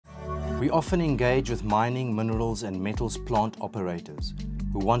We often engage with mining, minerals and metals plant operators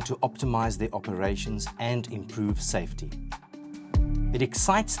who want to optimize their operations and improve safety. It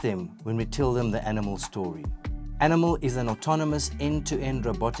excites them when we tell them the ANYmal story. ANYmal is an autonomous end-to-end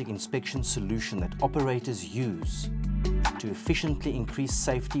robotic inspection solution that operators use to efficiently increase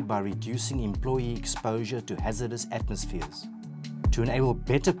safety by reducing employee exposure to hazardous atmospheres, to enable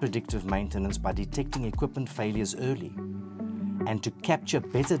better predictive maintenance by detecting equipment failures early, and to capture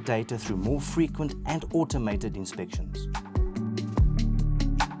better data through more frequent and automated inspections.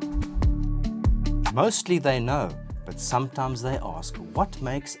 Mostly they know, but sometimes they ask, what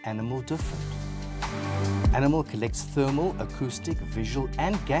makes ANYmal different? ANYmal collects thermal, acoustic, visual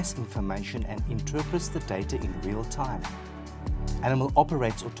and gas information and interprets the data in real time. ANYmal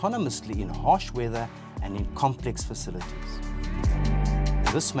operates autonomously in harsh weather and in complex facilities.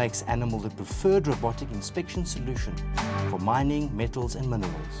 This makes ANYmal the preferred robotic inspection solution for mining, metals and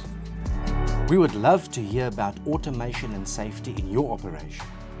minerals. We would love to hear about automation and safety in your operation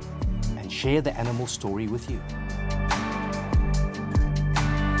and share the ANYmal story with you.